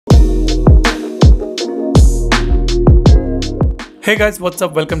Hey guys, what's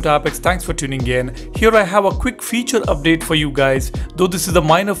up? Welcome to Apex. Thanks for tuning in. Here I have a quick feature update for you guys. Though this is a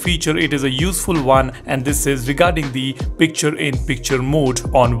minor feature, it is a useful one, and this is regarding the picture-in-picture mode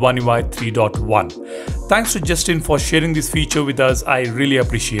on One UI 3.1. Thanks to Justin for sharing this feature with us. I really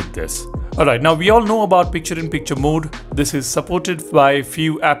appreciate this. Alright, now we all know about picture-in-picture mode. This is supported by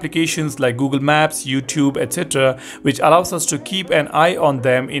few applications like Google Maps, YouTube, etc., which allows us to keep an eye on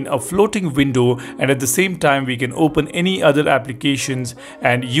them in a floating window, and at the same time we can open any other applications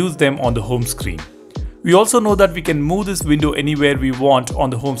and use them on the home screen. We also know that we can move this window anywhere we want on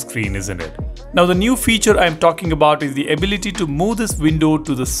the home screen, isn't it? Now the new feature I'm talking about is the ability to move this window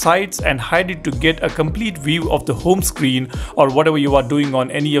to the sides and hide it to get a complete view of the home screen or whatever you are doing on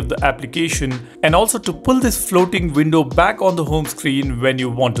any of the application, and also to pull this floating window back on the home screen when you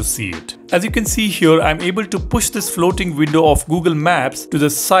want to see it. As you can see here, I'm able to push this floating window of Google Maps to the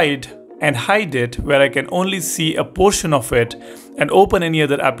side and hide it where I can only see a portion of it, and open any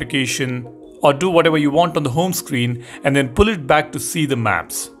other application or do whatever you want on the home screen and then pull it back to see the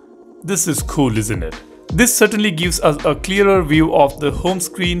maps. This is cool, isn't it? This certainly gives us a clearer view of the home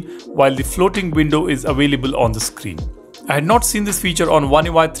screen while the floating window is available on the screen. I had not seen this feature on One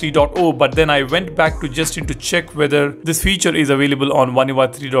UI 3.0, but then I went back to Justin to check whether this feature is available on One UI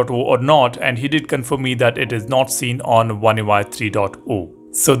 3.0 or not, and he did confirm me that it is not seen on One UI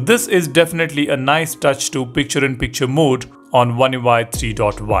 3.0. So this is definitely a nice touch to picture-in-picture mode on One UI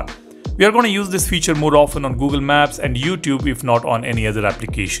 3.1. We are going to use this feature more often on Google Maps and YouTube, if not on any other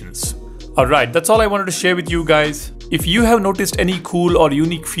applications. Alright, that's all I wanted to share with you guys. If you have noticed any cool or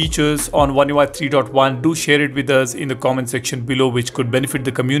unique features on One UI 3.1, do share it with us in the comment section below, which could benefit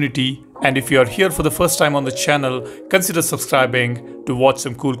the community. And if you are here for the first time on the channel, consider subscribing to watch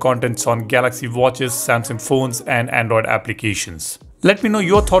some cool contents on Galaxy watches, Samsung phones and Android applications. Let me know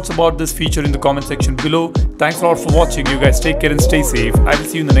your thoughts about this feature in the comment section below. Thanks a lot for watching. You guys take care and stay safe. I will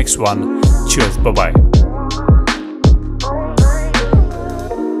see you in the next one. Cheers. Bye-bye.